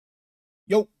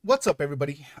Yo, what's up,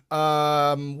 everybody?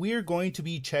 We're going to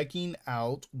be checking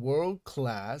out World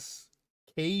Class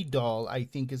K-Dol, I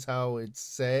think is how it's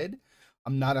said.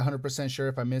 I'm not 100% sure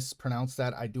if I mispronounced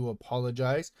that. I do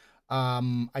apologize.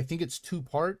 I think it's 2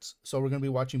 parts, so we're going to be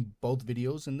watching both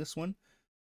videos in this one.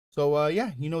 So,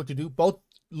 yeah, you know what to do. Both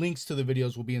links to the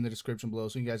videos will be in the description below,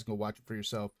 so you guys can go watch it for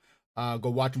yourself. Go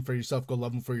watch them for yourself. Go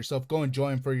love them for yourself. Go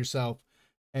enjoy them for yourself.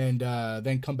 And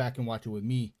then come back and watch it with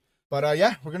me. But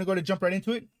yeah, we're going to go to jump right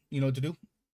into it. You know what to do.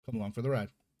 Come along for the ride.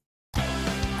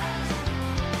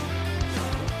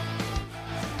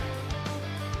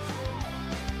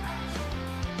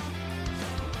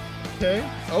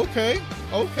 Okay.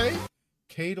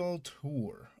 K-Dol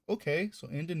tour. Okay, so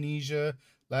Indonesia,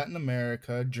 Latin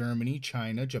America, Germany,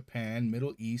 China, Japan,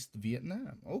 Middle East,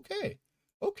 Vietnam. Okay.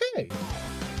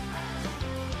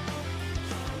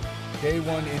 Day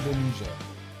 1 Indonesia.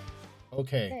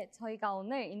 Okay. 네, 저희가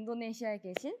오늘 인도네시아에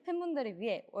계신 팬분들을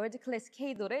위해 월드 클래스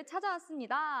K-Dol을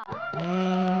찾아왔습니다.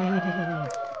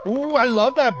 Ooh, I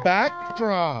love that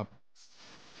backdrop.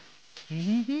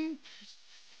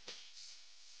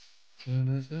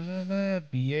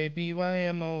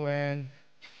 BABYMON.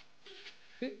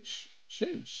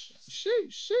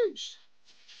 Sheesh.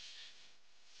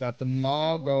 Got them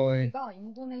all going. 여기가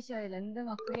인도네시아의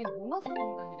랜드마크인 모나스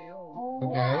광장이래요.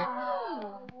 Okay.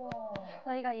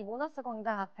 저희가 이 모나스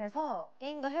광장 앞에서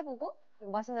게임도 해보고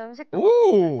맛있는 음식도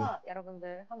Ooh. 먹으면서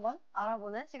여러분들 한번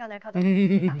알아보는 시간을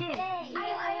가져보겠습니다.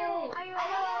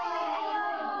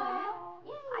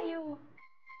 아유.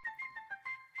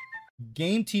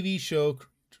 Game TV show.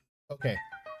 Okay.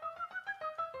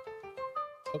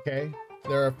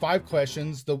 There are 5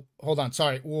 questions. Hold on.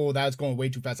 Sorry. Whoa, that's going way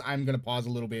too fast. I'm gonna pause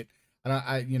a little bit.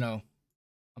 I'm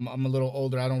a little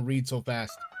older. I don't read so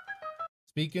fast.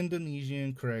 Speak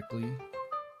Indonesian correctly.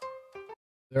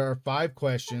 There are 5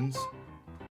 questions.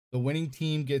 The winning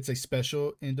team gets a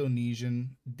special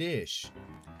Indonesian dish.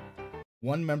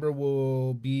 One member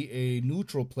will be a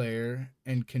neutral player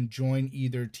and can join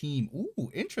either team. Ooh,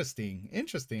 interesting. I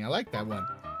like that one.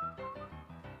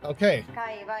 Okay.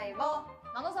 가위바위보.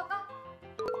 나눠서 할까?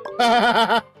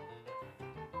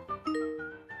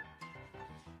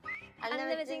 안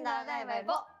내면 진다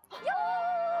가위바위보.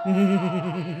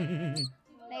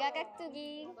 내가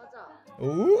깍두기.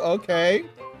 Ooh, okay.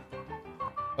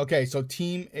 Okay, so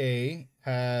Team A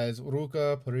has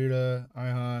Ruka, Parida,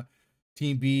 Ayhan.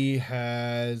 Team B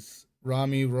has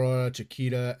Rami, Roa,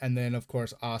 Chiquita, and then of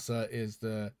course Asa is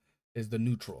the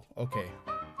neutral. Okay.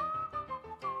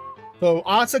 So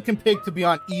Asa can pick to be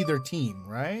on either team,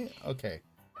 right? Okay.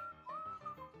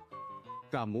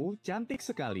 Kamu cantik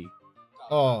sekali.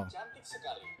 Oh. cantik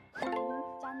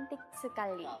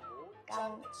sekali.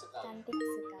 Kamu cantik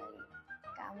sekali.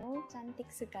 Kamu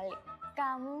cantik sekali.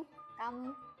 Kamu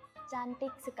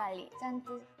cantik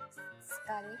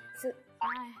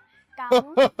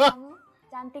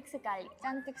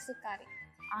sekali.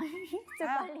 아니,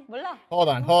 몰라. Hold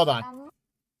on.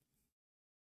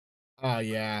 Oh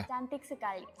yeah. cantik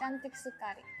sekali. Cantik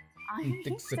sekali.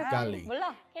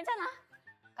 몰라. 괜찮아.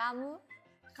 kamu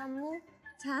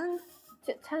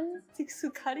cantik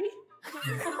sekali.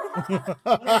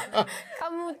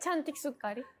 kamu cantik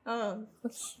sekali.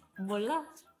 몰라.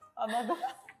 나도.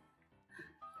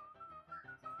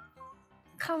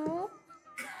 kamu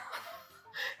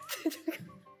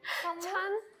카무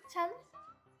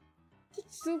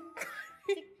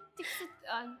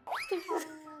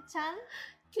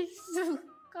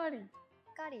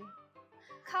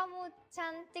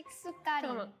찬틱 수카리.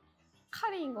 잠깐만.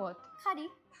 카리인 것 같아. 카리?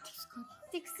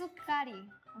 틱수카리.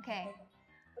 오케이.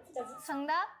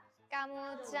 정답.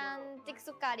 카무 찬틱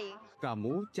수카리.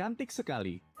 Kamu cantik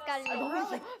sekali. 스칼리.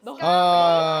 너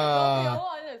Ah. 아니야.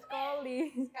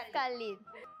 스칼리.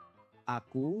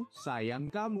 Aku sayang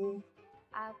kamu.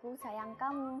 aku sayang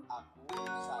kamu.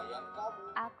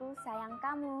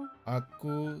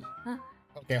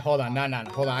 Okay, hold on. No.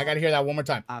 Hold on. I gotta hear that one more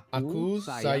time. Aku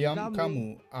sayang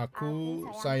kamu. Aku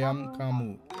sayang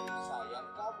kamu.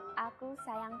 aku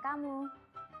sayang kamu.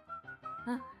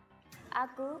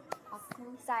 aku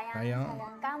sayang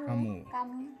kamu. aku sayang kamu.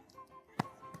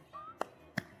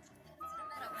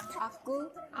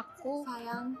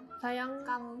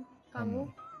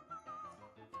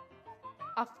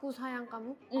 aku sayang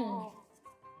kamu.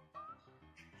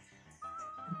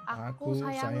 aku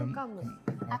sayang kamu.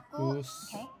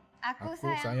 aku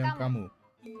sayang kamu.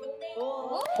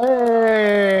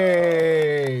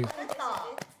 Hey!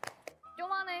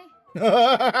 요만해.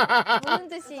 무슨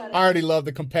뜻이? I already love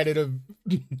the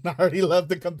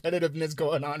competitiveness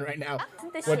going on right now.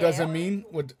 What does it mean?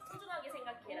 What?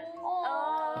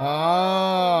 어.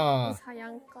 Ah.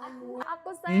 사양 까무. aku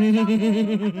Aku sayang kamu.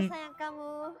 Aku sayang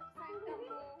kamu.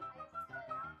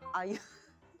 Ayo.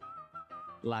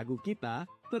 Lagu kita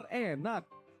terenak.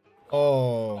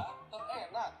 Oh.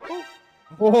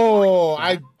 Oh,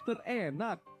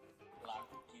 Terenak.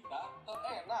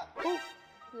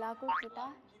 Lagu kita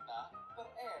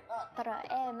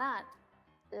terenak.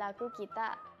 Lagu kita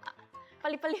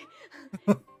pali.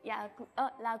 Ya,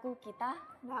 lagu kita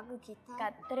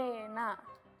Katrina.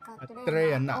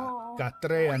 Katrina.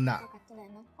 Katrina.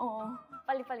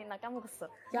 빨리 나 까먹었어.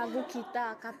 야구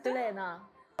기타 카트레나.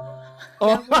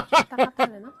 Oh. 기타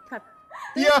카탈레나?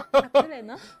 Yeah.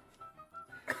 카트레나?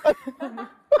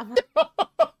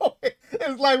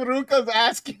 It's like Ruka's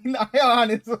asking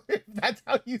Ion if that's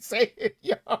how you say it.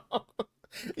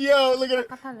 Yo, look at it.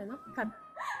 카탈레나?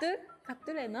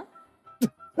 카트레나?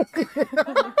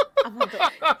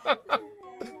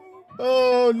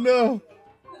 Oh no.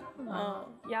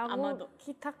 야구 아마도.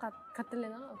 기타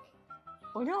카탈레나?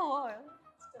 어려워요.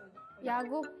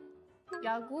 야구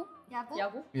야구?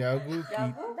 Yagu. 야구?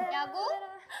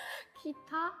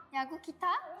 기타 야구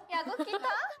기타? 야구 기타?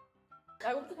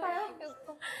 야구 기타요?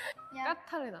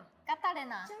 카탈레나.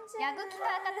 카타레나. 야구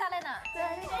기타 카타레나.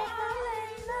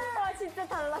 아 진짜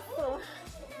달랐어.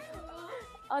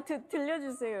 아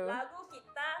들려주세요. 라구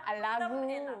기타. 라구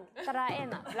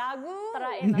트라에나. 라구.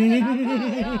 트라에나.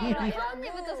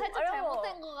 언니부터 살짝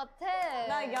잘못된 것 같아.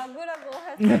 나 야구라고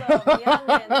했어.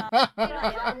 미안해.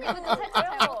 언니부터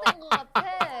살짝 잘못된 것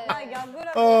같아. 나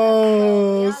야구라고.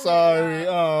 Oh, sorry.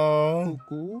 Oh.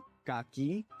 Kuku,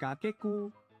 kaki,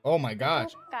 kakekku. Oh my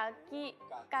gosh. 까기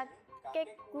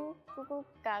까깨꾸 꾸꾸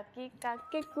까기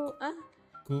까깨꾸 아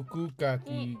Kuku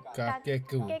kaki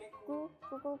kakeku. 깨꾸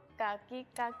꾸꾸 까기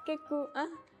까깨꾸 아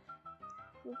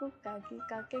꾸꾸 까기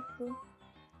까깨꾸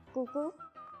꾸꾸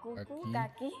꾸꾸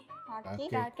까기 까기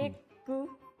까깨꾸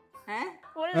에?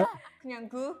 몰라 그냥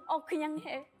구? 그냥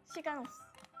해 시간 없어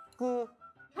구.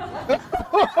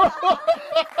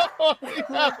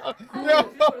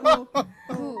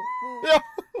 구.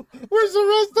 Where's the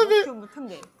rest of it?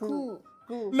 못한대. 구.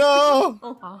 구. No.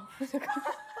 아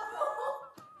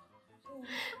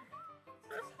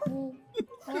구.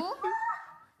 구?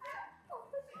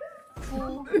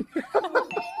 구.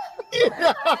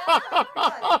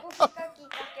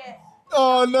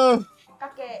 Oh no.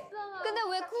 근데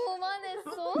왜 구만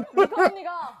했어? 루카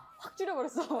언니가 확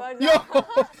줄여버렸어 Yo,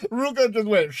 Ruka just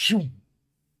went shoo.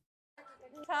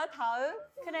 자 다음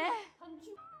그래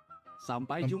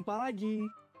Sampai jumpa lagi.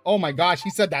 Oh my gosh,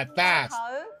 he said that fast.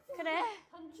 다음 그래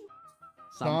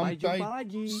Sampai jumpa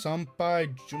lagi. Sampai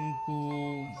jumpa.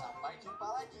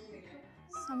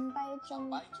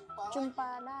 Sampai jumpa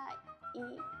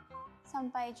lagi.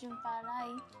 Sampai jumpa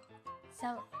lagi.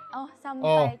 Sampai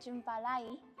jumpa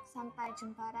lagi. Sampai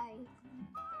jumpa lagi.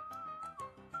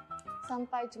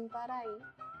 Sampai jumpa lagi.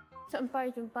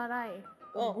 Sampai jumpa lagi.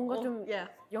 뭔가 좀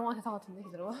영화 대사 같은데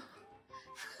기다려봐.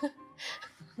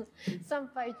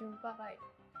 Sampai jumpa lagi.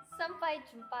 Sampai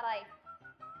jumpa lagi.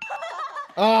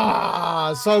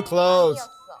 Ah, so close.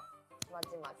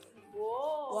 마지막.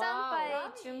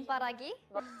 Sampai jumpa lagi.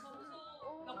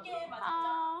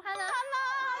 하나.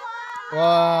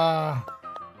 Wow.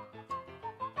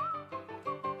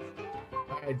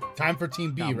 All right, time for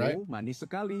Team B, right? Kamu manis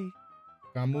sekali.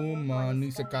 Kamu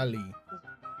manis sekali.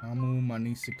 Kamu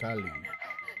manis sekali.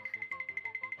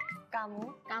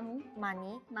 Kamu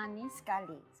manis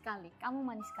sekali. Kamu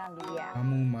manis sekali ya.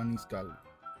 Kamu manis sekali.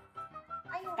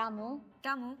 Kamu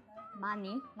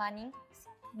mani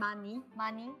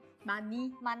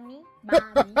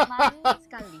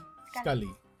sekali.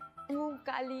 Sekali. Kamu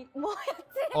kali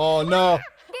뭐였지? Oh no.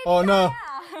 Oh no.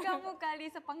 kamu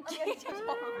kali sepangki.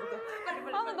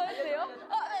 한번 더 해주세요.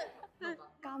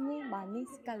 kamu manis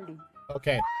sekali.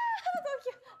 Okay.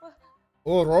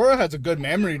 Oh, Aurora has a good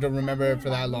memory to remember it for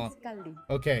that long. sekali.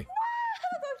 Okay.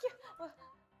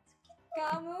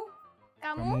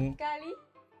 kamu kali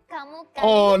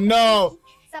Oh no.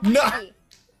 Sapangki.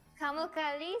 Kamu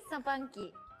kali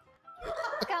sapangki.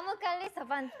 Kamu kali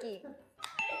sapangki.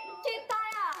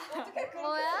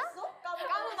 뭐야?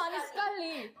 kamu manis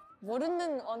sekali.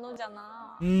 모르는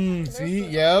언어잖아.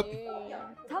 See? Yep.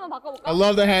 한번 바꿔볼까? I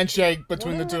love the handshake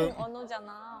between the two. 모르는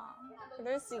언어잖아.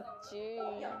 그럴 수 있지.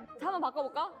 한번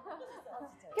바꿔볼까?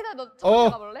 기다려, 너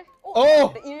처음 가볼래?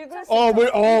 Oh. 읽을 수 Oh,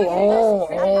 we're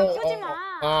끄지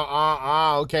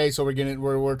마. okay. So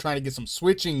we're trying to get some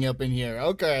switching up in here.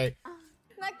 Okay.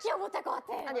 나 기억 못할 것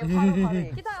같아. 아니요, 바로.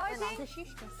 기다려, 화이팅.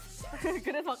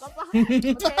 그래서 바꿨어.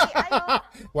 오케이, 아요.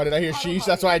 Why did I hear sheesh?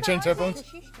 That's why I changed headphones.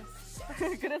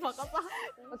 그래서 바꿨어.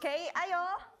 오케이,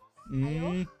 아요.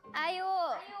 아유.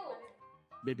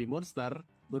 Baby Monster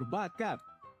berbakat.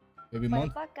 Baby Mon.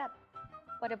 바깥.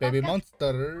 Baby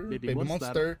monster. Baby Baby monster.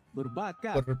 monster.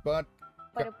 Berbakat. Berbakat.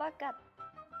 Berbakat.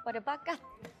 Berbakat.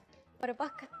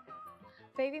 Berbakat.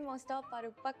 Baby monster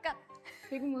berbakat.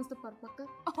 Baby monster berbakat.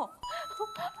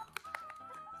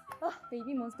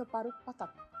 Baby monster berbakat.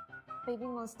 Baby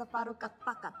monster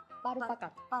berbakat.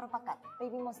 Berbakat. Berbakat.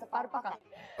 Baby monster berbakat.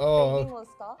 Oh. Baby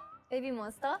monster. Baby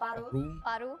monster Baru.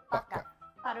 berbakat.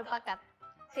 Berbakat.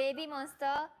 Baby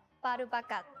monster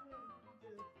berbakat.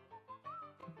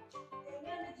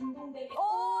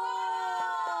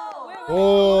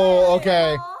 Oh,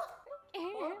 okay.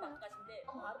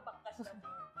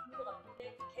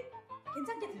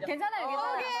 괜찮아요,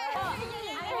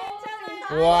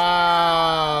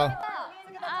 Wow.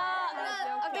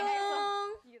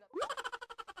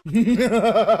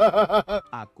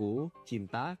 Aku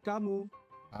cinta kamu.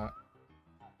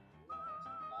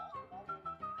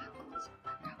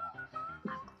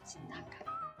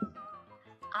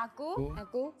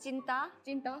 Aku cinta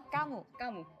kamu.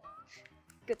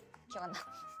 끝. 기억 안 나.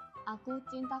 Aku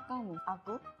cinta kamu.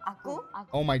 aku.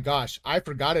 Oh my gosh, I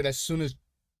forgot it as soon as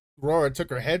Rora took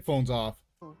her headphones off.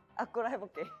 aku로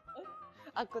해볼게.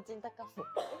 aku cinta kamu.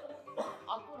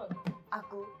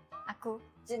 aku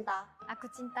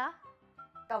cinta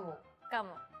kamu.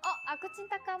 aku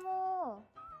cinta kamu.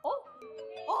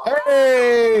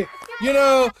 Hey, you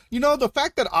know the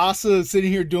fact that Asa is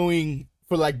sitting here doing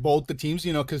for like both the teams,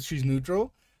 because she's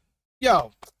neutral.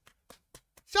 Yo,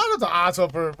 shout out to Asa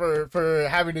for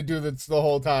having to do this the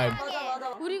whole time.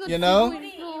 You know?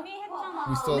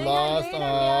 We still lost.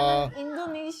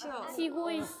 인도네시아.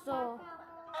 지고 있어.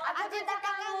 aku cinta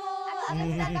kamu.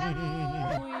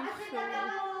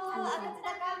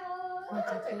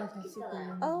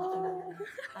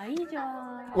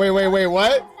 Wait,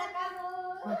 what?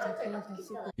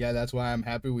 Yeah, that's why I'm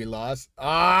happy we lost.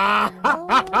 Ah!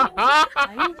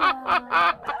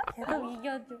 계속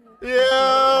이겨줘.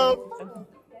 Yeah.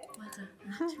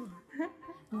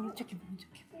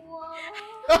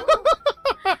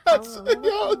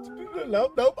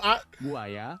 Nope.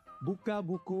 Buaya buka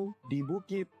buku di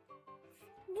bukit.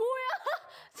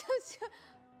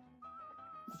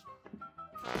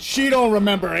 She don't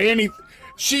remember anything.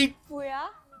 She. 부야.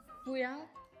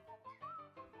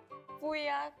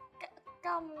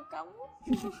 kamu.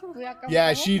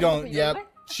 Yeah, she don't. Yep.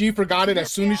 She forgot it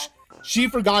as soon as she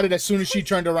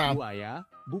turned around. Buaya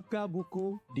buka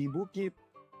buku di bukit.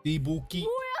 The Buki.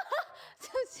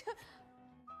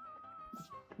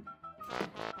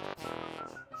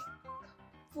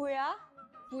 부야.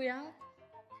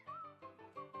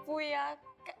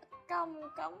 kamu.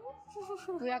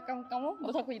 부야 까무?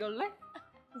 너 자꾸 이럴래?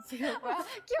 지금 뭐야?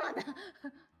 기억 안 나.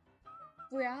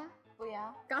 부야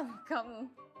까무.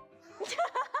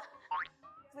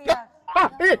 부야.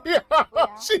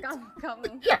 She- 까무.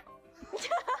 yeah.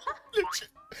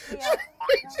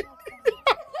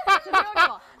 조용히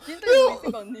봐. 진짜 이거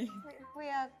있을 거 언니.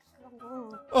 부야 kamu.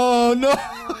 Oh no.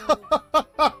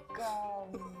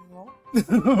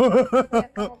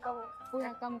 kamu.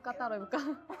 부야 까무 까따로 해볼까?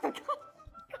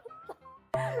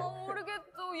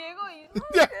 모르겠어. 얘가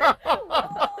이상해.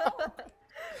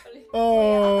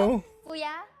 Oh.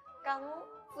 부야 kamu.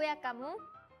 까무.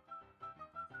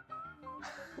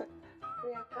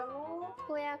 부야 kamu.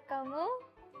 부야 까무.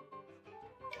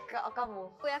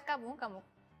 kamu. 부야 까무. 까무.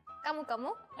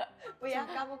 부야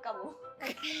kamu.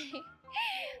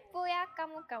 부야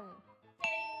까무.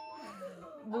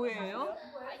 뭐예요?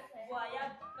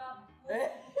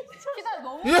 기다려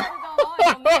너무 Yeah.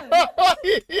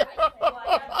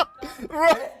 다르잖아.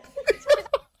 Right.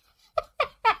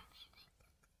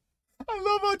 I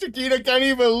love how Chiquita can't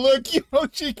even look.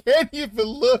 She can't even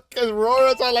look. Cause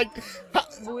Rora's all like,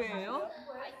 뭐예요?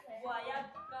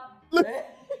 look,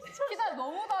 기다려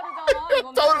너무 다르잖아.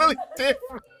 이거는. totally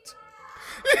different.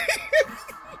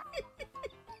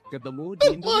 Ketemu di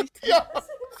Indonesia.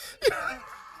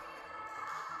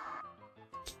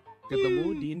 Ketemu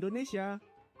di Indonesia.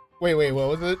 Wait,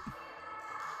 what was it?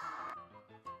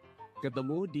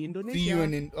 Ketemu di Indonesia. See you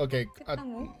in okay.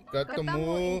 Ketemu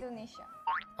Ketemu. 인도네시아.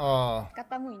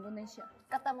 Ketemu Indonesia.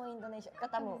 까따무였나?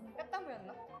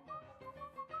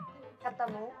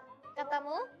 Ketemu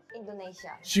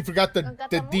Indonesia. She forgot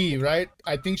the D, right?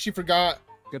 I think she forgot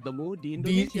Ketemu di D.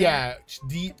 Indonesia. Yeah,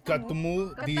 D.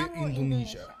 Ketemu di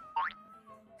Indonesia.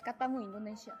 까따무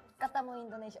인도네시아.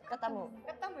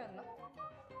 까따무였나?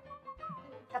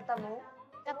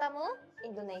 Ketemu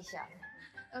Indonesia.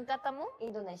 까따무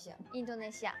Indonesia.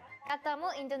 인도네시아.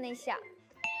 까따무 인도네시아.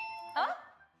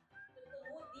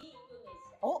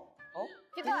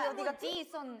 기다려 어디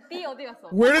갔지? D 어디 갔어?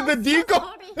 Where did the D go?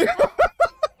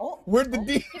 Where'd the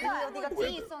D?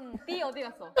 D 어디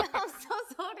갔어? I'm so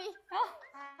sorry.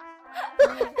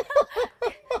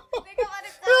 내가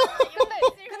말했잖아.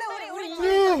 근데 우리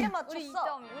 2점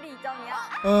맞췄어. 우리 2점이야.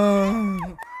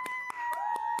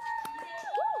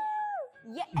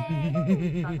 예.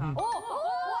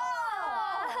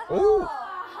 오.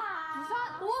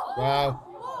 와우.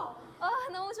 아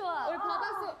너무 좋아. 우리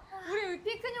바닷속. 우리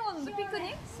피크닉 왔는데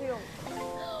피크닉? 수영.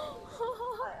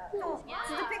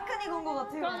 진짜 피크닉 온 것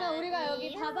같아요. 그러면 우리가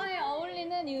여기 바다에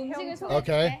어울리는 이 음식을 오케이.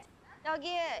 소개해줄게.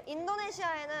 여기에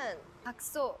인도네시아에는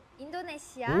박소,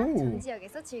 인도네시아 오. 전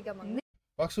지역에서 즐겨 먹는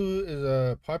Bakso is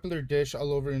a popular dish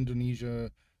all over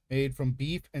Indonesia, made from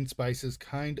beef and spices,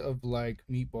 kind of like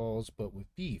meatballs but with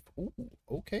beef. Ooh,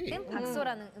 okay.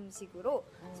 박소라는 음식으로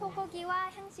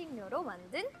소고기와 향신료로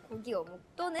만든 고기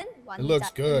어묵 또는 looks 완자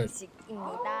good.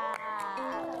 음식입니다.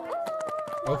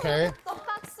 Okay.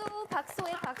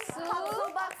 박소의 박수.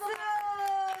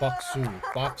 Bakso.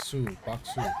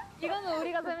 이거는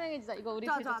우리가 설명해주자. 이거 우리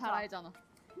좋아, 진짜 좋아, 잘 좋아. 알잖아.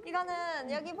 이거는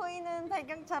여기 보이는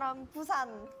배경처럼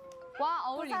부산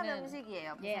어울리는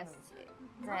음식이에요. 부산 Yes. 음식.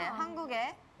 네,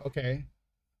 한국의 Okay.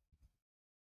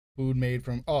 Food made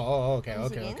from. Oh, okay.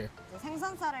 음식인 이제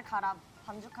생선살을 갈아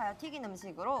반죽하여 튀긴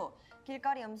음식으로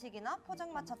길거리 음식이나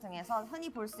포장마차 등에서 흔히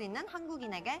볼 수 있는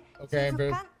한국인에게 Okay,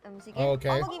 친숙한 음식인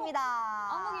okay. 어묵입니다.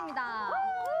 어묵입니다.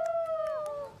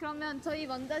 그러면 저희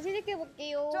먼저 시식해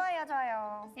볼게요. 좋아요.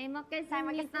 잘 먹겠습니다. 잘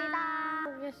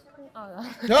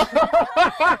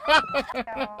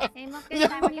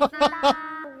먹겠습니다.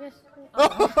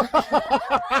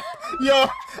 Yo,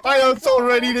 I am so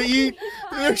ready to eat.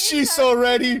 She's so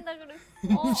ready.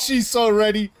 She's so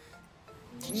ready.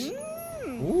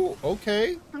 Ooh,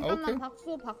 okay. Okay. 잠깐만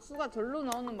박수가 절로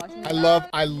나오는 맛인데.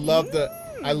 I love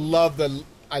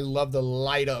the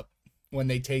light up when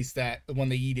they taste that, when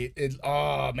they eat it.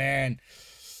 Oh man.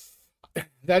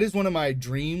 That is one of my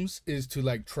dreams, is to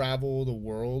like travel the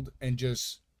world and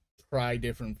just try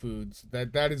different foods.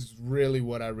 That is really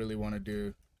what I really want to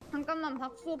do. 잠깐만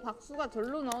박수가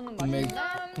절로 나오는 Amazing.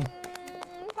 맛인데.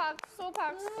 박수.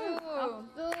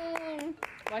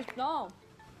 맛있다.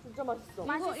 진짜 맛있어.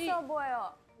 맛있어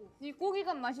보여. 이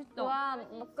고기가 맛있어. 와,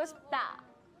 먹고 싶다.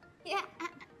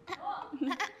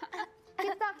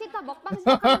 키타 먹방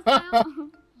시작하셨어요?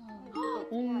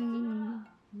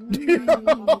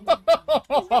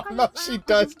 No, she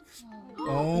does.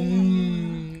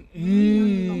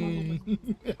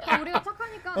 우리가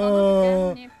착하니까 나눠줄게,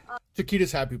 손님.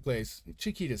 Chiquita's happy place.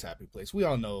 Chiquita's happy place. We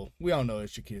all know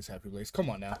it's Chiquita's happy place. Come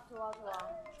on now. 좋아.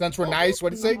 Since we're nice,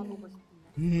 what do you say?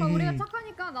 우리가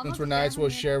착하니까 나눠줄게. Since we're nice, we'll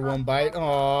share one bite.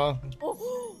 Aw.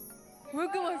 왜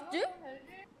이렇게 맛있지?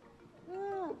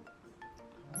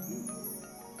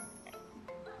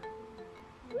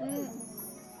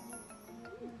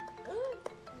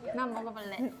 난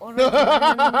먹어볼래.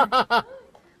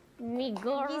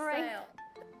 미고래.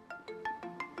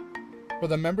 For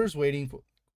the members waiting for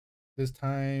this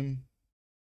time,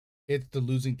 it's the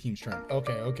losing team's turn.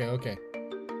 Okay.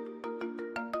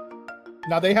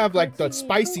 Now they have like the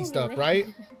spicy stuff, right?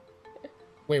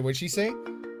 Wait, what'd she say?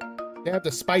 They have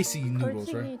the spicy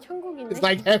noodles, right? It's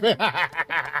like heaven.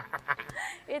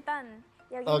 일단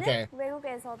여기는 Okay.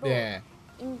 외국에서도 Yeah.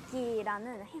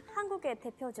 인기라는 한국의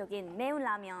대표적인 매운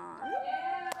라면.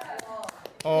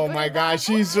 Oh my God,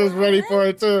 she's just ready for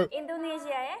it too.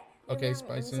 인도네시아의 Okay, 유명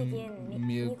spicy 음식인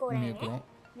미고랭의 미고랭의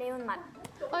매운맛.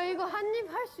 이거 한 입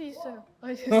할 수 있어요.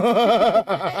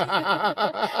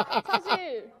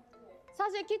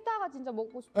 사실 키타가 진짜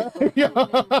먹고 싶어. Yeah.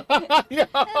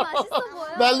 맛있어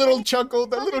보여. That little chuckle.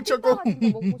 키타가 진짜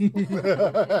먹고 싶어.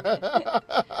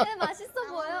 맛있어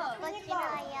보여.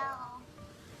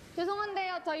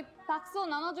 죄송한데요, 저희 박수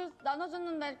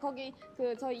나눠줬는데 거기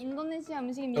그 저희 인도네시아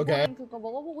음식 오케이. 미고랭 그거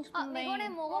먹어보고 싶은데.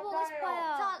 먹어보고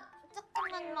싶어요. 저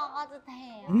조금만 먹어도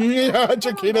돼요. Yeah,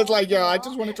 Chiquita's like, yo, I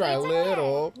just want to try a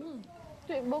little.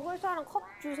 먹을 사람 컵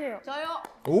주세요. 저요.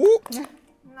 Ooh.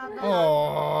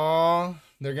 Aww.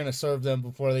 They're gonna serve them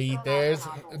before they eat theirs.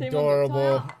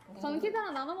 Adorable. 저는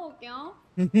키타랑 나눠 먹을게요.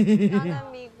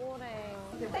 나는 미고랭.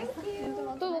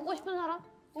 또 먹고 싶은 사람?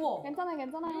 괜찮아요.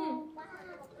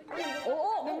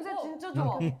 냄새 진짜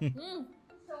좋아.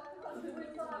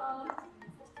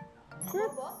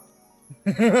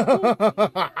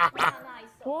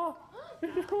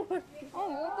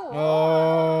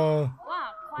 Oh.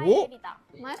 와, 과일이다.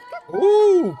 맛있겠다.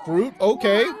 Ooh, fruit.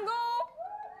 Okay.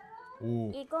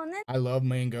 Ooh. 이거는 I love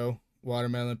mango,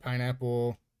 watermelon,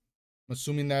 pineapple. I'm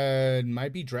assuming that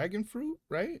might be dragon fruit,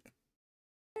 right?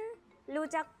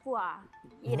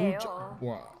 루작부아이래요.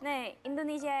 Wow. 네,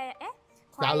 인도네시아의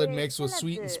Salad 과일 mixed with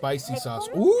sweet and 샐러드. spicy sauce.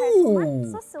 매콤, Ooh.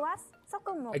 달콤한 소스와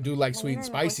섞어 I do like sweet and 먹는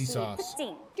spicy 것이 sauce.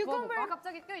 특징. 큐컴버에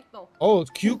갑자기 껴있어. Oh,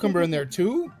 it's cucumber in there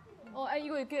too?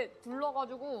 이거 이렇게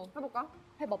둘러가지고 해볼까?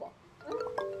 해봐봐.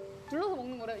 둘러서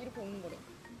먹는 거래. 이렇게 먹는 거래.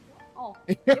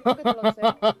 예쁘게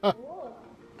둘러주세요.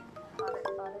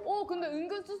 근데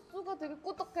은근 소스가 되게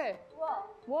꾸덕해.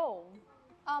 와우.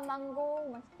 아 망고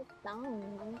맛있겠다.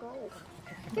 망고.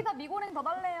 키다 미고랭 더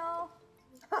달래요.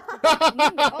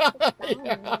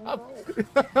 망고.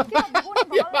 키다 미고랭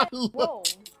더 달래요. 와우.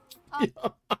 I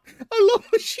love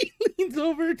when she leans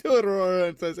over to Aurora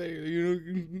and says,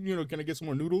 "Hey, can I get some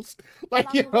more noodles?"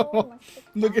 Like, 망고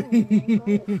look at.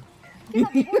 키다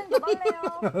미고랭 더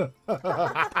달래요.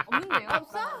 없는데요?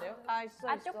 없어?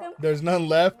 아 조금 There's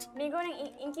none left. 미고랭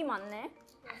인기 많네.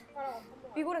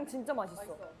 미고랭 진짜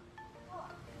맛있어.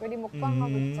 우리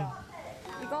먹방하고 있자.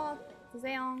 이거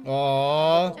드세요.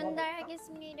 Aww.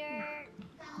 전달하겠습니다.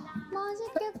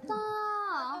 맛있겠다.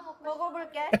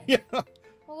 먹어볼게. Yeah.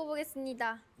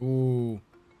 먹어보겠습니다. Ooh,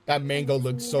 that mango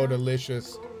looks so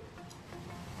delicious.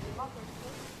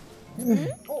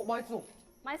 맛있어.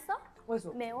 맛있어?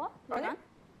 맛있어. 매워? 아니?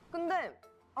 근데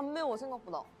안 매워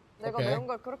생각보다. 내가 오케이. 매운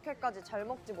걸 그렇게까지 잘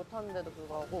먹지 못하는데도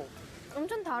불구하고.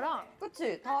 엄청 달아.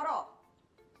 그치? 달아.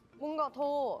 뭔가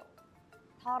더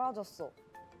달아졌어.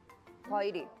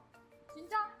 과일이.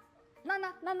 진짜? 나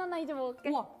이제 먹을게.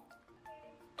 우와.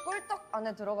 꿀떡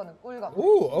안에 들어가는 꿀 같아.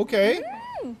 Ooh, okay.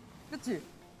 그치?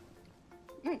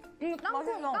 이거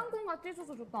맛있어. 땅콩 같이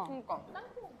있어서 좋다. 그러니까.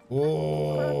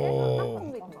 Whoa.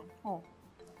 땅콩도 있구나.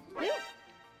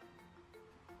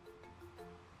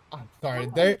 I'm sorry.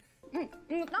 They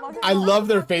이거 땅콩. I love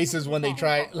their faces when they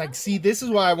try. Like, see, this is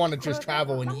why I want to just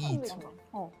travel and eat.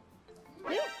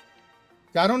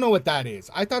 I don't know what that is.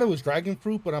 I thought it was dragon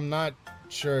fruit, but I'm not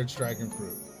sure it's dragon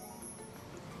fruit.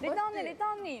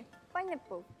 리타 언니.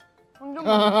 파인애플. 완전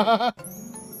맛있어.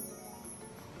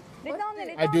 리타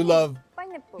언니. I do love.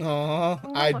 파인애플.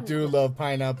 I do love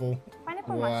pineapple.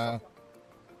 파인애플 Wow.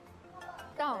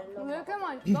 야, 왜 이렇게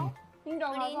맛있어? 진짜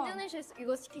우리 가서 인도네시아에서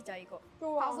이거 시키자 이거.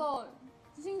 가서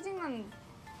싱싱한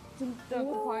진짜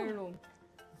그 과일로.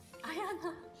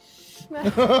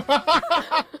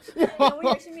 너무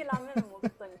열심히 라면을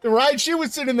먹었더니. Right? She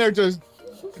was sitting there just.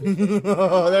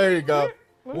 There you go.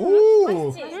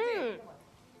 Ooh.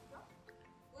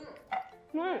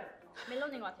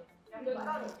 멜론인 것 같아.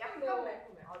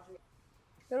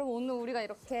 여러분 오늘 우리가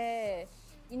이렇게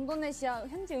인도네시아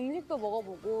현지 음식도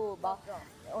먹어보고 막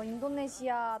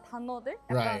인도네시아 단어들,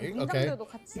 약간 Right, 문장들도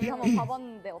같이 한번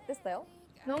봐봤는데 어땠어요?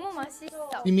 너무 맛있어.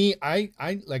 See me, I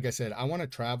like I said, I want to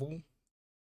travel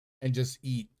and just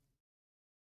eat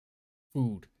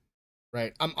food.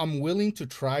 Right? I'm willing to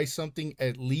try something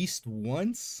at least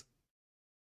once.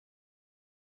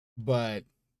 But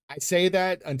I say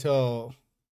that until,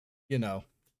 you know.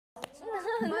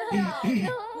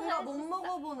 우리가 못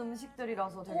먹어본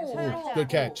음식들이라서 되게 새로워. Good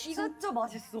catch. 진짜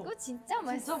맛있어. 이거 진짜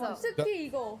맛있어. 맛있어. 특히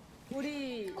이거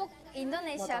우리 꼭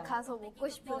인도네시아 가서 먹고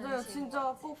싶은 맞아요. 음식.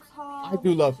 진짜 꼭 사. I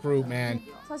do love fruit, man.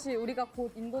 사실 우리가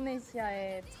곧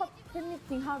인도네시아에 첫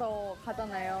팬미팅 하러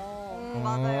가잖아요.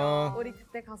 맞아요. 우리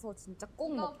그때 가서 진짜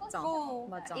꼭 먹자. 꼭.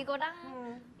 맞아.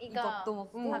 이거랑 이것도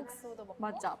먹고 박수도 먹고.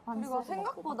 맞아. 그리고 반스도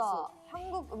생각보다 먹고,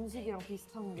 한국 음식이랑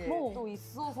비슷한 게 뭐? 또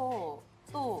있어서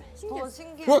또 더 신기했어.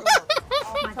 신기해서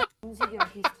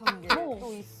음식이랑 비슷한 게 뭐?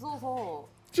 또 있어서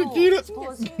Shakira.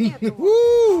 더 신기했던 거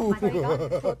Woo.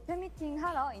 저희가 곧 팬미팅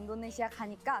하러 인도네시아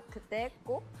가니까 그때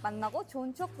꼭 만나고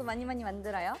좋은 추억도 많이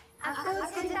만들어요.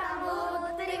 Aku cinta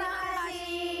kamu. Terima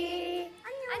kasih.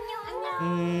 안녕.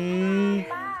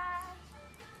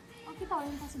 기타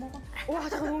얼른 다시 먹어. 와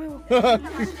잠깐 너무 매워.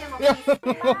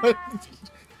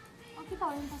 기타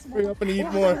얼른 다시 Hurry up and eat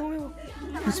more.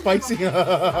 Spicy. 근데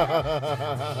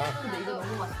이거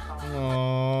너무 맛있다.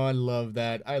 Oh, I love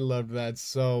that. I loved that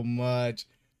so much.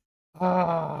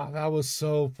 Ah, that was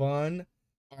so fun.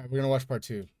 All right, we're gonna watch part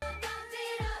 2.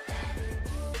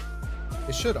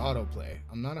 It should autoplay.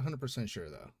 I'm not 100% sure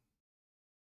though.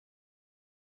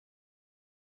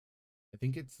 I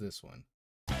think it's this one.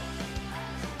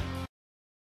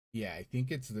 Yeah, I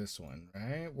think it's this one,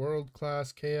 right? World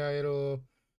class K-Idol.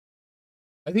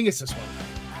 I think it's this one.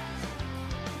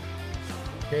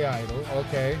 K-Idol,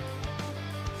 okay.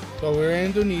 So we're in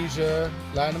Indonesia,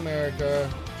 Latin America,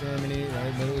 Germany,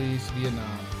 right? Middle East,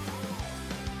 Vietnam.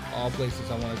 All places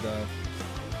I want to go.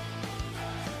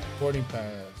 Boarding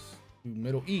pass to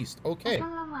Middle East. Okay.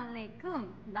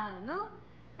 Assalamualaikum. 나는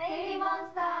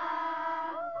베이비몬스터.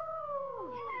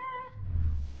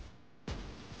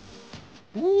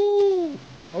 Woo!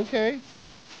 Okay.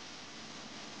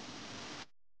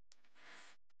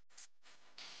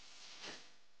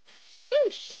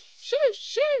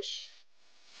 Shush.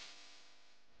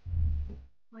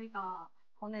 저희가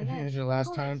Here's your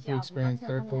last time to experience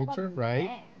third culture,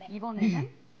 right? 이번에는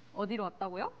어디로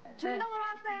왔다고요? 중동으로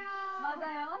왔어요.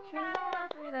 맞아요. 중동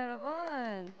왔습니다,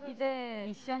 여러분. 이제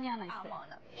미션이 하나 있어요.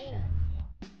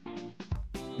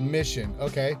 Mission.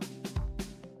 Okay.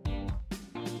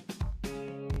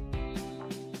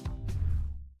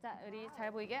 자, 우리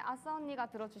잘 보이게 아싸 언니가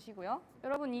들어주시고요.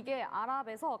 여러분, 이게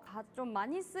아랍에서 좀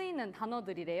많이 쓰이는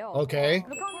단어들이래요. Okay.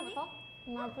 루카 언니부터.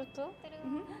 나부터?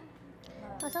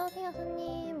 어서 오세요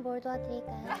손님. 뭘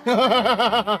도와드릴까요?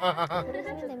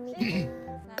 부르시면 됩니다.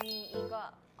 난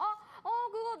이거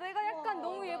그거 내가 약간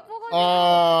너무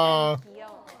예뻐가지고.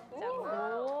 귀여워.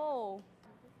 오.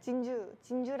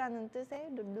 진주라는 뜻의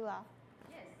룰루아.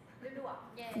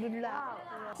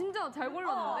 룰루아. 진짜 잘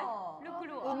골랐는데?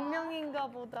 루크루아. 운명인가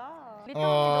보다. 리타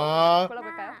언니도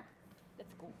골라볼까요?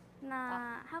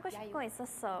 나 하고 싶은 거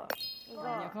있었어. 이거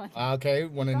Okay,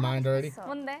 one in mind already.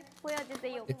 뭔데?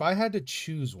 보여주세요. If I had to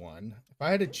choose one,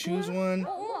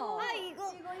 우와.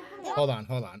 hold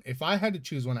on. If I had to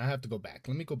choose one, I have to go back.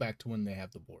 Let me go back to when they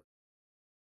have the board.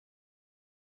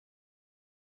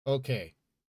 Okay.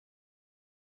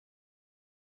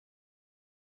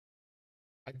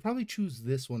 I'd probably choose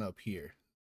this one up here.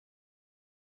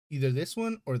 Either this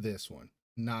one or this one.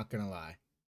 Not gonna lie.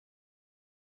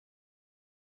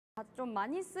 좀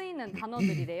많이 쓰이는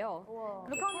단어들이래요.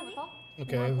 루카 언니부터.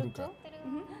 Okay, Luca.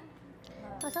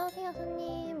 어서 오세요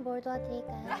손님. 뭘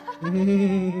도와드릴까요?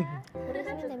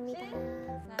 부르시면 됩니다.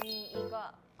 난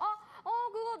이거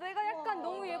그거 내가 약간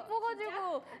너무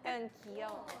예뻐가지고. 약간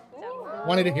귀여워.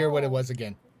 Wanted to hear what it was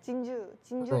again.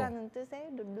 진주라는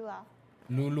뜻의 룰루아.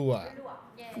 Lulua.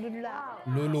 룰루아.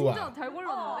 Lulua. 진짜 잘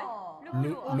골랐는데?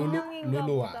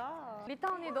 Lulua.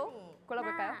 리타 언니도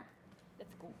골라볼까요?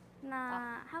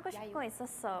 나 하고 싶은 거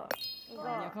있었어.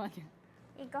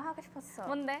 이거 하고 싶었어.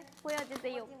 뭔데?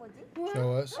 보여주세요.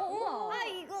 Show us. 우와.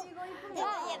 이거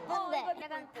예쁜데.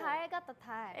 약간 달 같다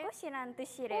달. 꽃이란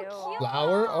뜻이래요.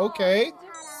 Flower. Okay.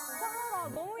 사하라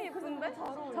너무 예쁜데?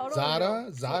 잘 어울려.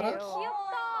 Zara.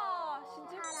 귀엽다.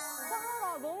 진짜.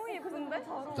 사하라 너무 예쁜데?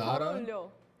 잘 자라?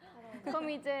 어울려. 그럼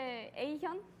이제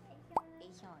A현?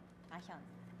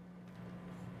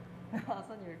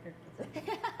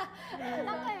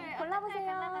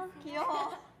 골라보세요.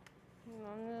 귀여워.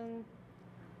 나는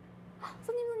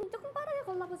손님 조금 빠르게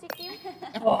골라보실게요.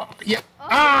 Yeah.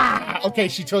 Okay,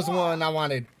 she chose the one I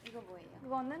wanted.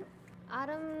 그거는?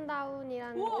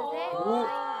 아름다운이란 뜻의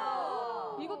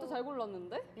이것도 잘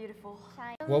골랐는데?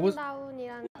 What was?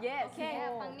 아름다운이란 예스.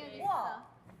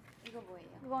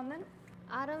 그거는?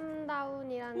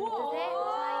 아름다운이란 뜻의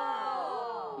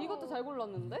차이나. 이것도 잘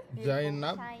골랐는데?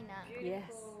 Zainab.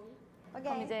 예스.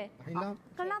 그럼 이제 Zainab.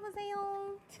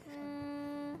 골라보세요.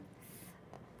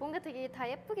 뭔가 되게 다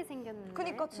예쁘게 생겼는데.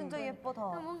 그니까 진짜 예쁘다.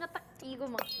 뭔가 딱 이거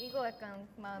약간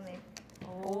마음에.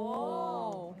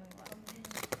 오.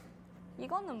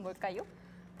 이거는 뭘까요?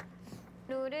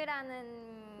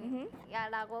 루르라는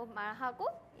야라고 말하고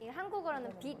이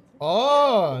한국어로는 빛.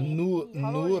 Oh, 잘 Nur.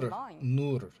 어울린다.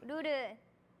 Nur. 루르.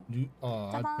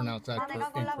 Oh, I pronounced that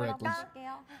내가 incorrectly.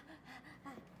 골라볼게요.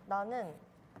 나는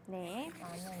네.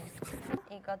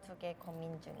 이거 두 개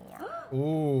고민 중이야.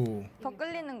 Ooh. 더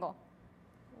끌리는 거.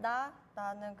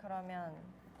 나는 그러면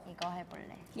이거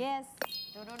해볼래. 예스.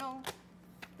 뚜루룽.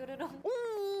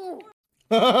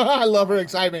 I love her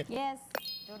excitement. 예스.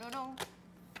 뚜루룽.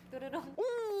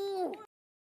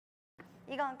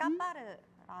 이건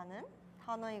까빠르라는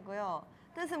단어이고요.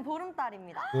 뜻은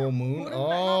보름달입니다. Full moon. 달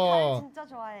Oh. 진짜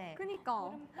좋아해.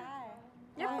 그니까. 달.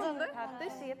 예쁜데? 다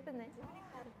뜻이 예쁘네.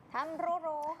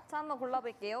 담로로. 자, 한번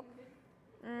골라볼게요.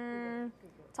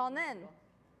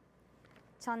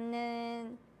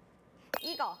 저는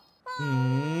이거.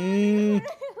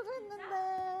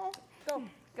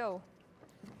 Go.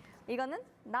 이거는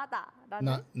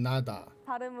나다라는 Nada.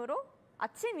 발음으로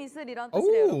아침 이슬이란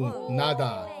뜻이래요, Oh, 여러분. nada.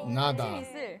 아침 Nada.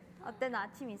 이슬. 어때? 나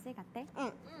아침 이슬 같아?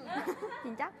 응.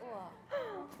 진짜?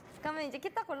 그러면 이제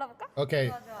기타 골라볼까? Okay.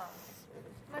 좋아.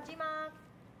 마지막.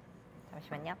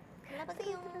 잠시만요. 나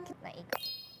이거. 기타.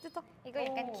 이거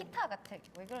약간 기타 같아.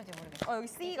 왜 그런지 모르겠어. 여기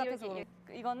C 같아서 그런.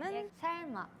 이거는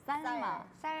삶아.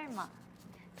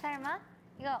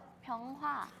 이거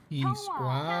병화. Peace.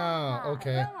 Wow.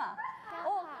 Okay. 평화.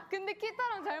 근데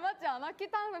기타랑 잘 맞지 않아?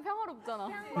 기타 하면 평화롭잖아.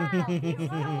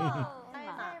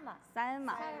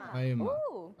 삶아. Aima.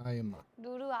 오. Aima.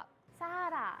 루루아.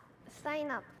 사하라.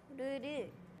 사인업. 루르.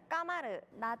 까마르.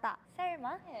 나다.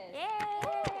 삶아. 예.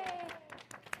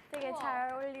 되게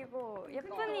잘 어울리고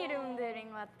예쁜 이름들인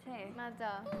것 같아.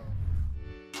 맞아.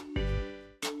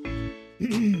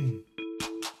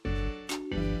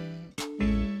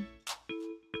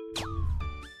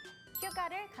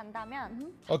 휴가를 간다면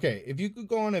가면 Okay, if you could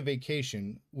go on a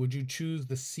vacation, would you choose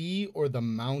the sea or the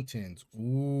mountains?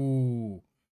 Ooh.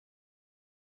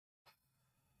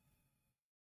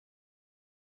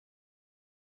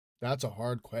 That's a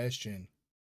hard question.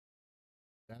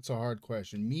 That's a hard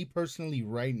question. Me personally,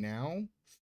 right now,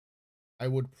 I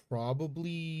would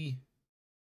probably.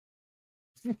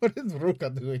 What is Ruka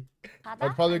doing? 바다?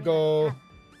 I'd probably go.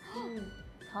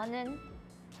 저는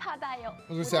바다요.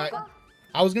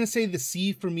 I was gonna say the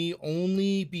sea for me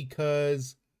only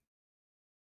because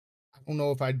I don't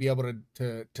know if I'd be able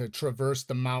to traverse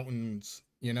the mountains.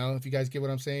 You know, if you guys get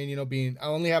what I'm saying. You know, being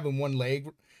only having one leg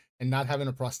and not having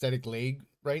a prosthetic leg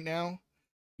right now.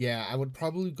 Yeah, I would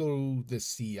probably go the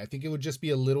sea. I think it would just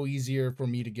be a little easier for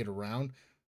me to get around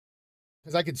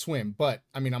because I could swim. But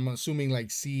I mean, I'm assuming like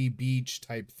sea, beach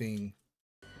type thing.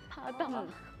 바다.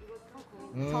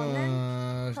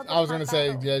 I was gonna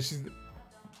say, yeah, she's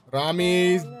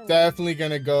Rami's definitely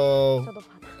gonna go. 저도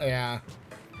바다. Yeah.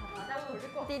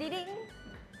 띠리링.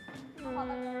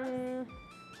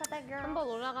 한번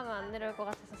올라가면 안 내려올 것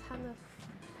같아서 산으로.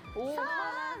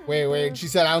 Wait. She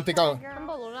said I don't think I'll.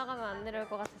 한번 올라가면 안 내려올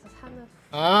것 같아서 산으로.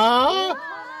 Ah.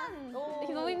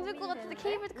 이게 너무 힘들 것 같은데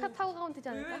케이블카 타고 가면 되지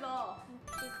않을까?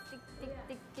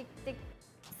 띡띡띡띡띡.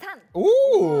 산.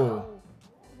 Ooh.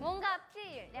 뭔가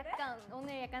필. 약간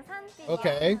오늘 약간 산 필.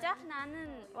 Okay. 진짜?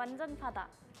 나는 완전 바다.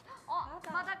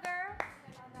 바다 girl.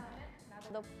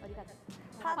 너 어디 가자.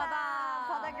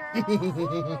 바다 girl.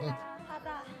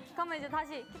 바다. 그러면 이제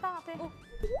다시 기타한테.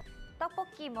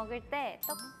 떡볶이 먹을 때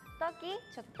떡이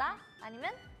좋다?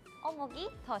 아니면 어묵이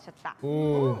더 좋다?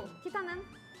 Ooh. 기타는?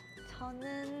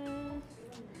 저는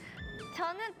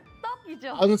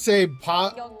떡이죠. I would say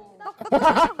떡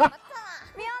맞잖아.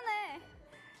 미안해.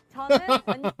 저는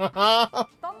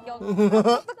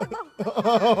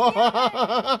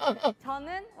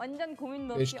저는 완전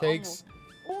고민도 없이 Fish cakes.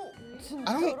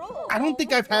 어묵. I don't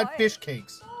think I've had fish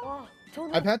cakes. 와,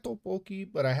 저는 I've had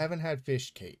tteokbokki, but I haven't had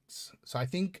fish cakes. So I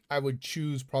think I would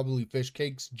choose probably fish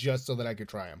cakes just so that I could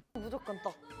try them. 무조건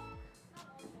떡.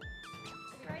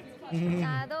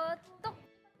 나도 떡.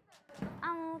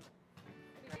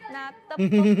 나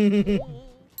떡볶이.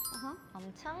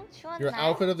 엄청 추운 Your 날.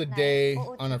 outfit of the day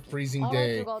on a freezing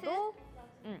day. 죽어도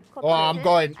Oh, I'm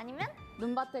going. 아니면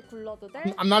눈밭에 굴러도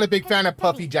돼. I'm not a big fan of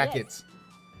puffy jackets.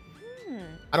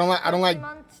 I don't like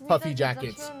하지만 진짜 puffy 진짜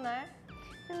jackets. 추운 날.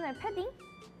 오늘 패딩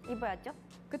입어야죠.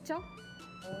 그쵸?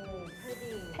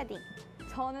 패딩.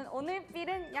 저는 오늘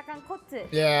필은 약간 코트.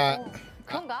 Yeah.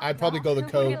 그런가? I'd probably go the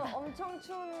coat. 엄청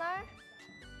추운 날.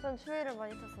 전 추위를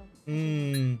많이 탔어.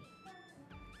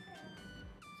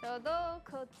 저도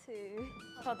코트.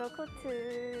 저도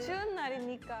코트. 추운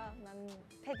날이니까 난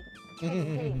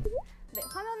패딩. 네,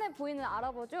 화면에 보이는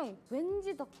아랍어 중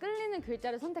왠지 더 끌리는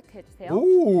글자를 선택해 주세요.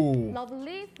 Ooh.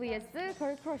 Lovely vs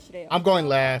Girl Crush래요. I'm going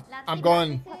left. I'm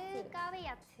going.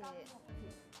 까비야트.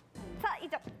 자,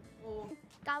 이쪽.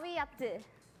 까비야트.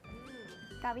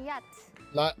 까비야트.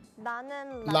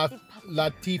 나는 La, 라티파.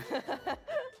 Latif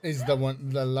is the one.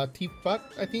 The Latifat,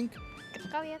 I think.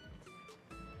 까비야트.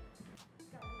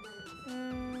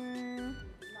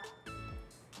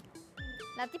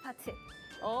 라티파트.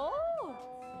 오!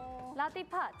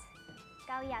 라티파트.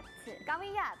 까비야트.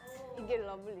 까비야트. 이게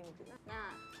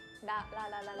러블링이구나.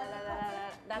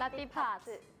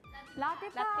 라티파트.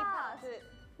 라티파트.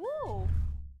 오!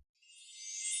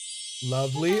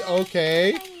 Lovely.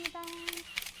 Okay.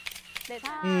 네,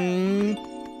 다.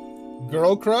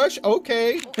 Girl crush.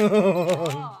 Okay.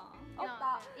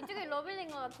 없다. 이쪽이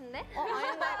러블린 것 같은데?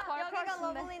 아닌데 걸 여기가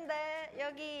크러쉬인데. 러블인데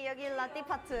여기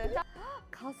라티파트.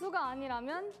 가수가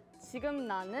아니라면 지금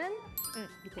나는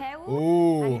배우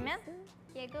Ooh. 아니면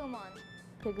개그우먼.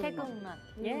 개그우먼.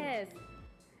 예스.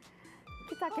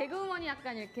 기타 개그우먼이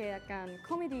약간 이렇게 약간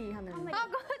코미디 하는.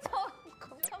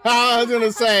 I was gonna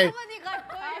say.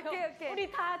 오케이.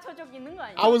 우리 다 저쪽 있는 거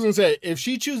아니야? I was gonna say if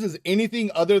she chooses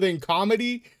anything other than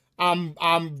comedy, 전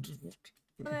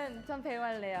배우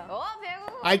할래요. 배우.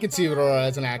 I could see Aurora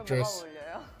as an actress.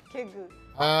 어울려요? 개그.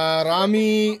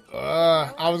 Rami,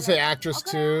 I would say actress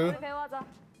too. 우리 배우 하자.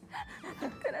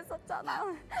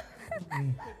 그랬었잖아.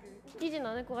 웃기진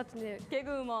않을 것 같은데.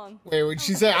 개그우먼. Wait,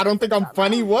 she said I don't think I'm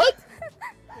funny. What?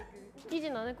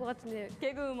 웃기진 않을 것 같은데.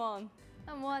 개그우먼.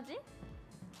 나 뭐하지?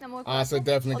 나 뭐? Asa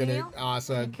definitely 언니요? gonna.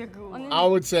 Asa. 언니. I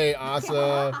would say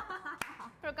Asa.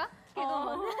 그럴까?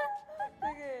 개그우먼.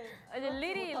 이제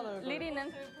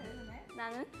리리는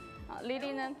나는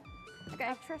리리는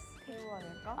약간 액트레스. 배우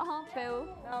아닐까? 배우.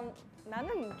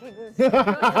 나는 개그.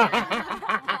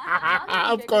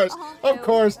 Of course, of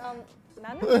course.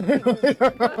 나는 개그.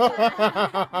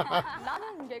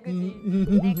 나는 개그지.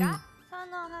 내가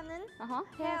선호하는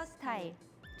헤어스타일.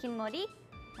 긴 머리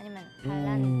아니면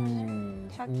발라는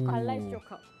Ooh. 발라이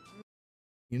스트로커.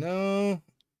 You know,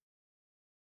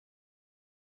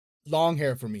 long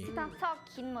hair for me.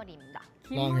 저긴 머리입니다.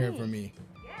 Long hair for me.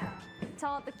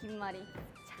 저도 긴 머리.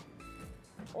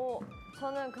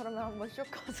 저는 그러면 한번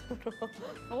쇼컷으로.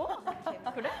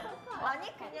 그래?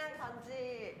 아니 그냥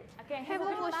단지 그냥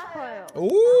해보고 싶어요.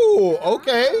 Ooh,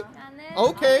 okay, 나는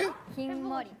okay. 긴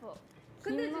머리.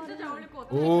 근데 진짜 잘 어울릴 것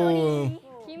같아. Ooh.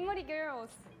 긴 머리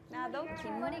girls. 나도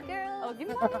긴 머리 girl. 긴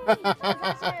머리.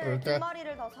 사실 그럴까? 긴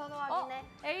머리를 더 선호하긴 해.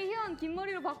 에이현 긴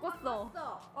머리로 바꿨어.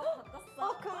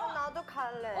 그럼 나도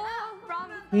갈래.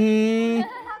 from. Hmm.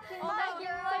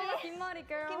 긴 머리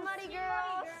girls. 긴 머리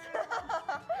girl.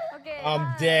 오케이.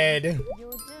 I'm dead.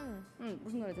 요즘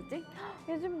무슨 노래 듣지?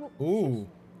 요즘 뭐 Ooh,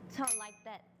 저 like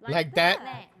that. like that.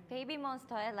 네,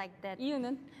 베이비몬스터의 like that.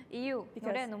 이유는? 이유 Because-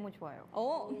 노래 너무 좋아요.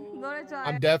 노래 좋아해.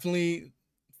 I'm definitely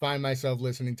find myself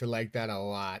listening to like that a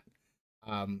lot.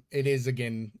 It is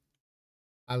again.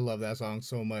 I love that song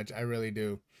so much. I really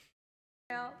do.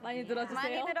 많이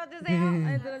들어주세요. 들어주세요.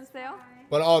 많이 들어주세요.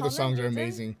 But all the 저는 songs are 요즘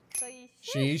amazing. 저희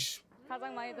Sheesh.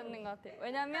 가장 많이 듣는 것 같아요.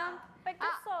 왜냐면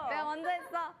뺏겼어. 내가 먼저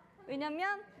했어.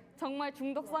 왜냐면 정말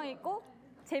중독성 있고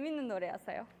재밌는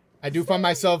노래였어요. I do find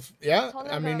myself. Yeah.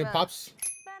 저는 I mean, it 그러면- pops.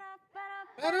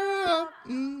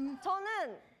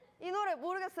 저는 이 노래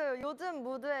모르겠어요. 요즘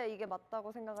무드에 이게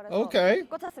맞다고 생각을 해서 Okay.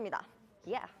 꽂혔습니다.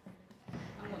 Yeah.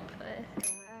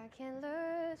 I can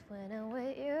lose when I'm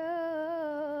with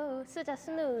you. 수자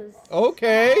snooze.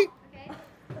 Okay.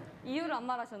 이유를 안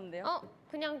말하셨는데요.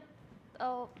 그냥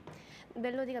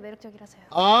멜로디가 매력적이라서요.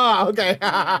 Ah, okay.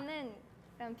 나는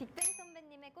그럼 빅뱅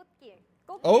선배님의 꽃길.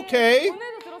 Okay.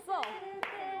 오늘도 들었어.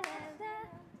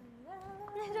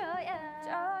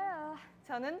 저요.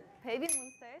 저는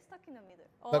베이비몬스터의 Stuck in the Middle.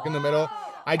 Stuck in the middle.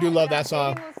 I do love that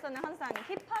song. 베이비몬스터는 항상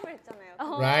힙합을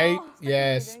했잖아요. Right?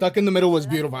 Yes. Stuck in the middle was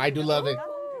beautiful. I do love it.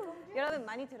 여러분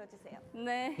많이 들어주세요.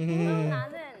 네.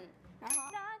 나는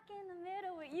Stuck in the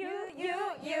middle with you.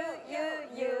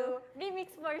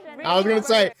 리믹스 버전. I was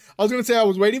gonna say I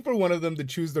was waiting for one of them to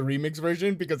choose the remix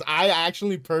version because I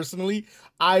actually personally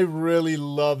I really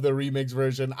love the remix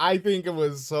version. I think it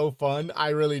was so fun.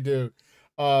 I really do.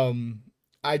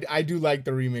 I do like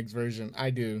the remix version.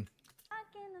 I do.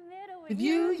 Stuck in the middle with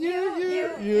You.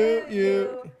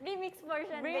 리믹스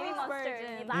버전 Remix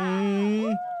베이비몬스터입니다.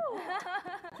 Mm.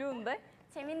 좋은데?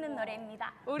 재밌는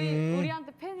노래입니다.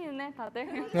 우리한테 팬이네 다들.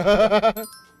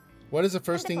 What is the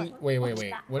first thing? Wait.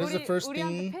 What is the first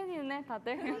우리한테 thing? 팬이네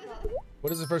다들.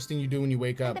 What is the first thing you do when you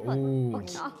wake up? Ooh,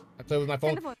 I play with my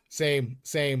phone. Same.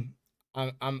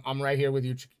 I'm right here with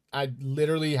you. I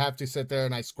literally have to sit there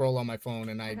and I scroll on my phone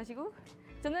and I 가시고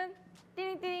저는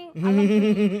띠링띠링 알람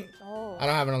끄기. I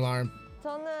don't have an alarm.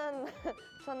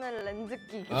 저는 렌즈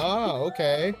끼기. Oh,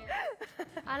 okay.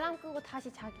 알람 끄고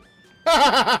다시 자기.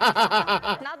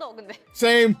 나도 근데.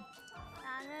 Same.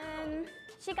 나는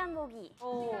시간 보기.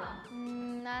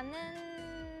 나는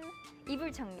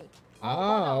이불 정리.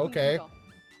 Ah, okay.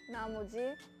 나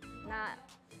뭐지? 나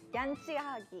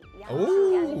얀치하기.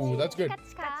 Oh, that's good.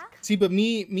 치카. See, but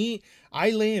me, I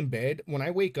lay in bed. When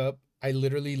I wake up, I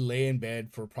literally lay in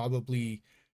bed for probably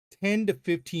 10 to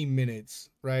 15 minutes,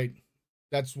 right?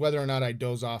 That's whether or not I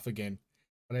doze off again.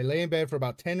 But I lay in bed for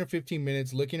about 10 or 15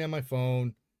 minutes looking at my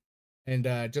phone and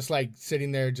just like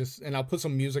sitting there and I'll put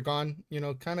some music on, you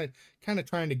know, kind of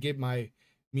trying to get me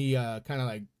kind of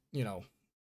like, you know,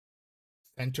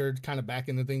 centered, kind of back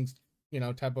into things, you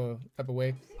know, type of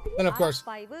way. Then of course,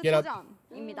 아랍5 get up.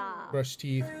 버전입니다. brush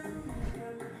teeth.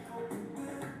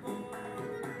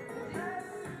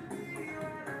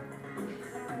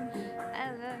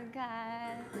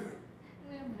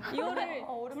 이거를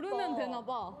부르면 되나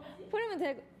봐. 부르면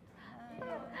돼.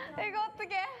 이거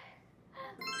어떻게?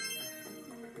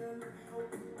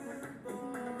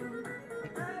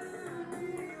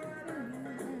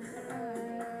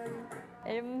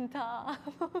 엠타.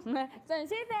 전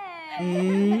실패.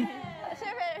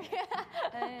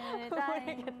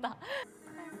 모르겠다.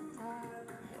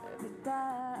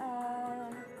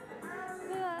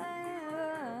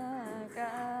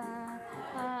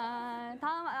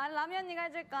 다음 라면이가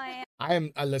해줄 거예요.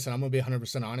 Listen, I'm gonna be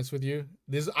 100% honest with you.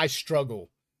 I struggle.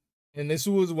 And this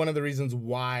was one of the reasons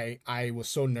why I was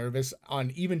so nervous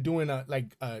on even doing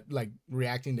like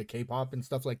reacting to K-pop and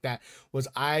stuff like that was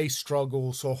I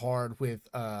struggle so hard with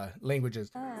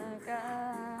languages.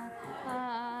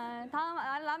 다음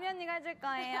라면이가 해줄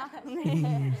거예요.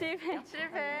 네.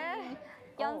 실패.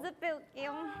 연습해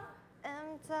올게요.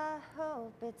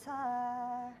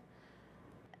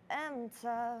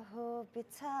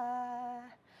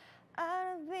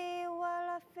 아르비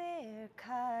왈라필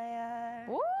카야.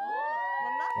 오!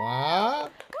 Wow.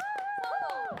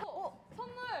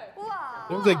 선물. 우와.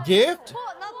 It was a gift?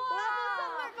 나도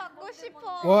선물 받고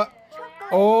싶어. What?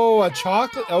 Oh, a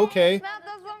chocolate? Okay.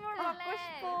 나도 선물 받고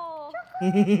싶어.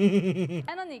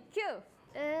 애너니 큐.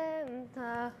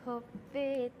 다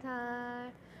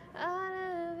호피탈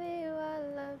아르비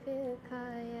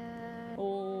왈라빌카야.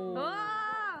 오.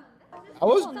 I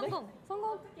was. 성공.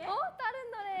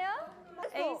 다른 노래요?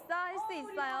 에이스 할 수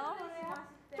있어요.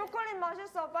 초콜릿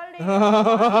맛있어 빨리. 이거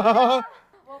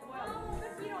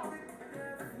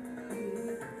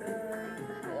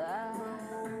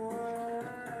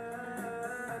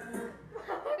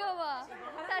봐.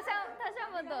 다시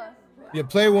한 번 더. Yeah,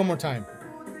 play it one more time.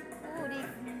 우리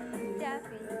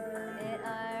자비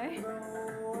LR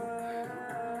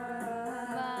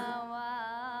마와.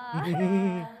 자,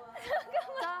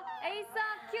 에이스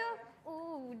큐.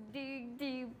 우리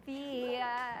DBR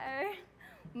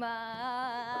마월.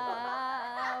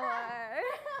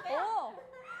 오.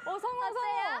 오 성공 성공.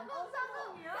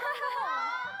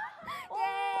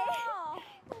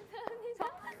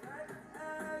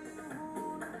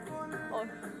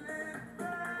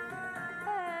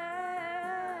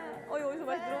 이거 어디서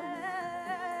많이 들었는데.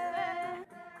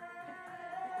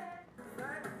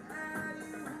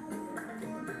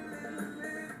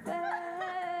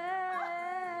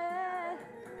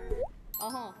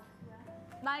 어허.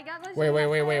 나에게 하고 싶은 Wait.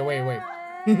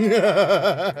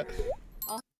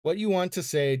 What you want to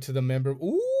say to the member?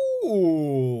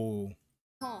 Ooh.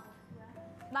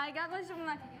 나에게 하고 싶은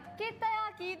말.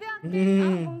 기타야 기대할게.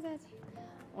 음. 봉사지.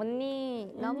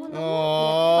 언니 너무너무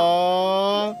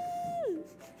Aww.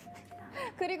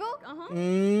 그리고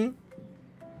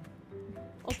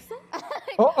없어?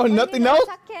 Oh, nothing else?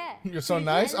 착해. You're so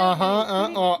nice. Oh.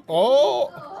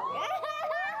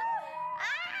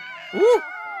 Ooh.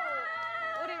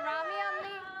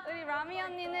 우리 라미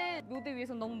언니는 무대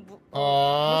위에서 너무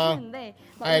아, 멋있는데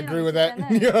I agree with that.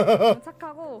 너무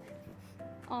착하고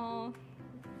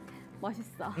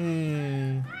멋있어.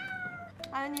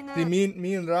 아연이는 See,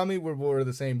 me and Rami, we're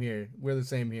the same here. We're the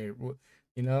same here.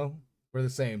 You know, we're the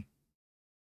same.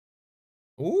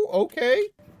 Ooh, okay.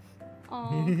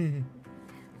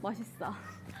 멋있어.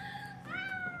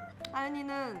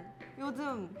 아연이는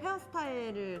요즘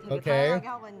헤어스타일을 되게 오케이. 다양하게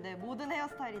하고 있는데 모든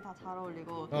헤어스타일이 다 잘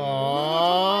어울리고 눈이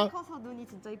아. 정말 커서 눈이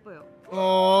진짜 이뻐요.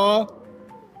 Aww.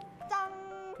 짱!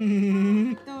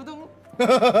 뚜둥!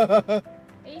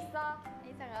 에이사.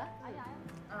 이사가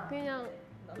그냥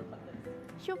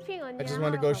쇼핑 언니. I just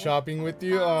want to go shopping with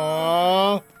you.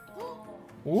 Aww.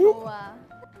 Ooh. 좋아.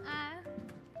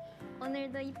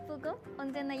 오늘도 이쁘고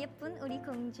언제나 예쁜 우리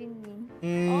공주님.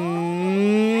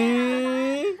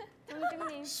 공주님.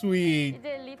 Sweet.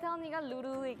 이제 리타 언니가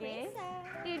루루에게.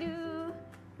 뚜루.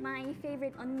 My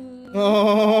favorite 언니.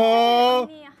 Oh.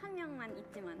 언니 한 명만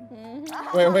있지만.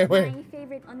 Wait. My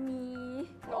favorite 언니.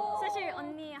 사실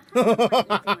언니 한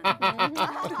명만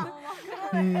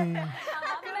있지만.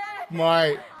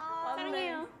 My.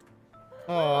 사랑해요.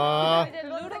 Aww. 이제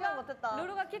루루가 못했다.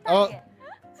 루루가 키타에게.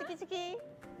 치키치키.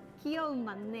 귀여운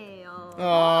만네예요.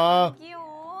 Aww.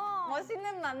 귀여워.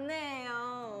 멋있는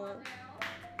만네예요.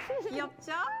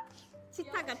 귀엽죠?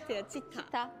 치타 같아요,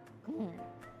 치타.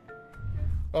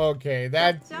 Okay,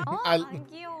 that's. 안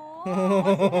귀여워.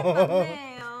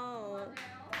 만네예요.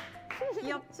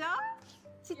 귀엽죠?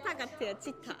 치타 같아요,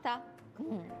 치타.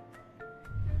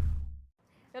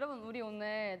 여러분 우리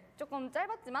오늘 조금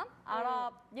짧았지만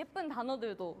아랍 예쁜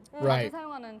단어들도 많이 Right.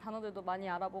 사용하는 단어들도 많이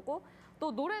알아보고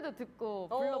또 노래도 듣고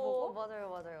불러보고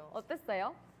맞아요.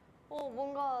 어땠어요?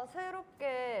 뭔가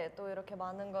새롭게 또 이렇게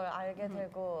많은 걸 알게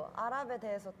되고 아랍에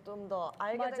대해서 좀 더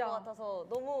알게 된 맞아. 것 같아서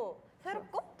너무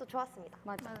새롭고 또 좋았습니다.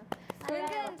 맞아.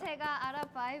 은근 제가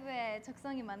아랍 바이브에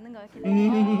적성이 맞는 것 같긴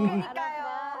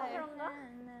그러니까요.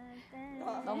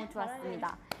 너무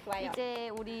좋았습니다. 이제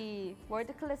우리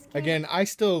월드 클래스 K Again, I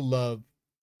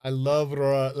love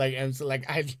like and so, like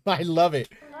I love it.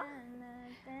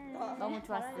 너무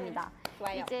좋았습니다.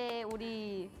 이제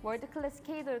우리 월드 클래스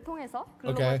K-Dol을 통해서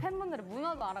글로벌 오케이. 팬분들의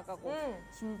문화도 알아가고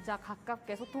진짜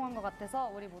가깝게 소통한 것 같아서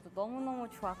우리 모두 너무너무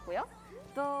좋았고요.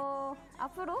 또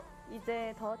앞으로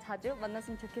이제 더 자주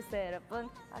만났으면 좋겠어요, 여러분.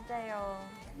 맞아요.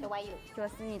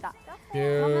 좋았습니다.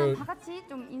 그러면 Cute. 다 같이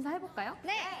좀 인사해볼까요?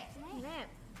 네.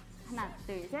 하나,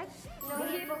 둘, 셋.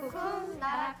 노히보쿵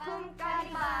나라쿵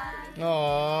까리바.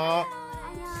 Aww.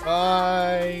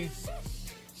 Bye.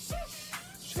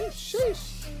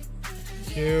 Sheesh.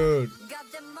 Cute.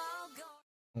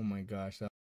 Oh my gosh.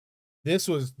 This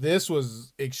was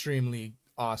extremely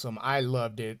awesome. I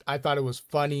loved it. I thought it was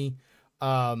funny.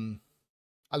 I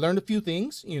learned a few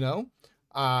things, you know.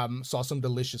 Saw some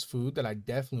delicious food that I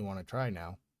definitely want to try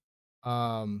now.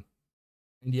 And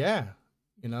yeah,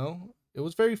 you know, it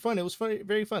was very fun. It was fun,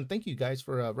 very fun. Thank you guys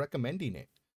for recommending it.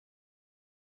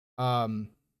 But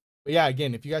yeah,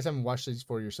 again, if you guys haven't watched these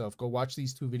for yourself, go watch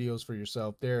these 2 videos for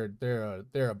yourself. They're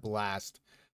a blast.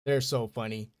 They're so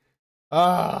funny.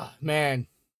 Ah, man.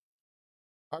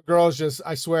 Our girls just,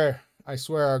 I swear,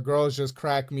 our girls just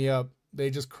crack me up. They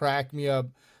just crack me up.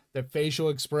 Their facial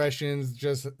expressions,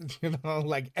 just, you know,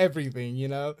 like everything, you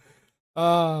know?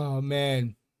 Oh,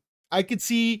 man. I could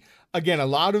see, again, a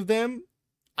lot of them,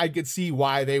 I could see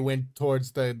why they went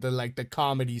towards the like the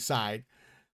comedy side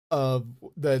of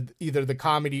either the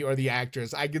comedy or the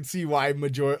actress. I could see why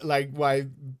why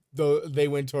they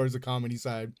went towards the comedy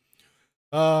side.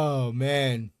 Oh,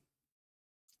 man.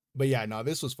 But yeah, no,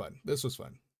 this was fun. This was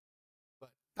fun. But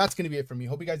that's going to be it for me.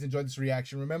 Hope you guys enjoyed this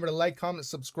reaction. Remember to like, comment,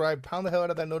 subscribe, pound the hell out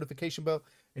of that notification bell,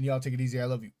 and y'all take it easy. I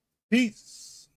love you. Peace.